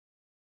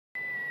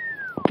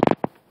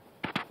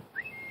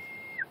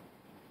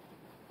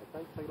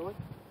take it away,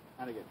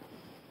 and again.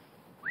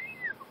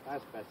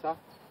 That's better.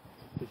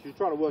 So she was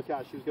trying to work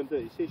out how she was going to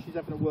do it. You see she's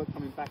having to work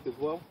coming back as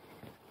well.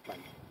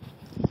 Bang.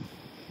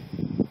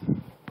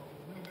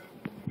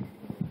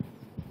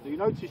 So you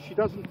notice she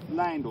doesn't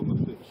land on the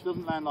foot. She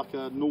doesn't land like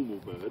a normal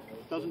bird.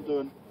 She doesn't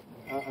do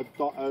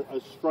a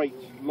straight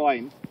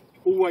line.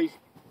 Always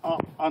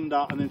up,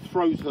 under, and then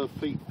throws her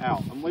feet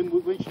out. And when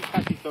she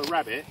catches her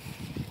rabbit,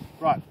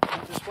 right,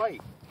 just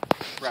wait.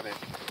 Rabbit.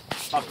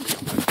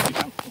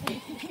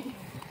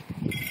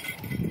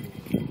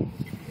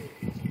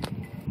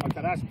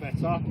 Okay, that's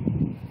better.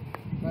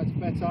 That's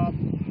better.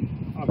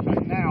 Okay,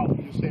 now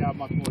you see how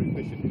much more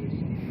efficient it is.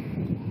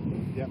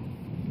 Yep.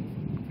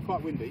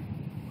 Quite windy.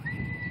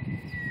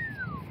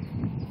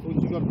 All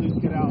you've got to do is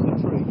get out of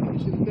the tree. Can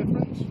you see the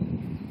difference?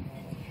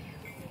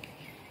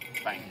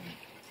 Bang.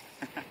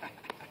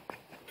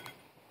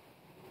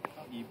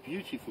 Oh, you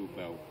beautiful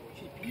Belle.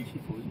 She's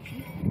beautiful, isn't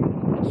she?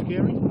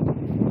 Scary?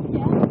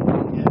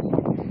 Yeah.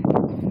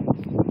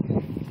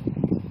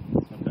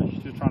 Okay,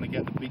 she's just trying to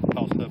get the beak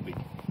past her beak.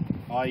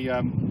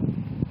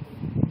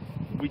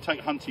 We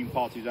take hunting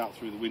parties out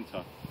through the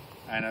winter,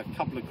 and a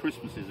couple of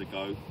Christmases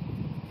ago,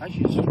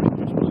 actually it's 3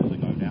 Christmases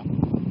ago now,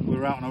 we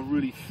were out on a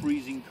really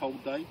freezing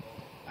cold day,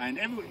 and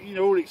everyone, you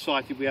know, all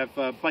excited. We have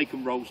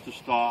bacon rolls to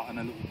start and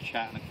a little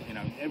chat, and you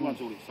know, everyone's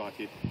all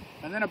excited.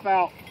 And then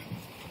about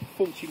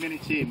 40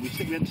 minutes in, we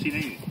hadn't seen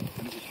anything,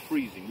 and it was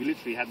freezing. We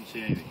literally hadn't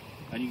seen anything,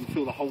 and you can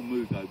feel the whole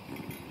mood go.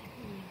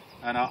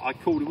 And I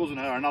called, it wasn't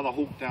her, another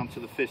hawk down to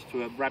the fist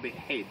to a rabbit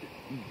head.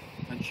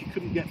 And she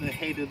couldn't get the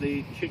head of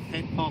the chick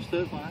head past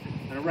hers like that,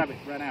 and a rabbit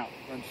ran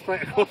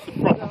straight across the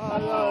front.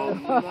 Oh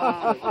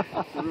no,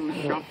 it's a real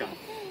shocker.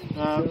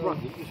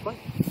 Right, this way.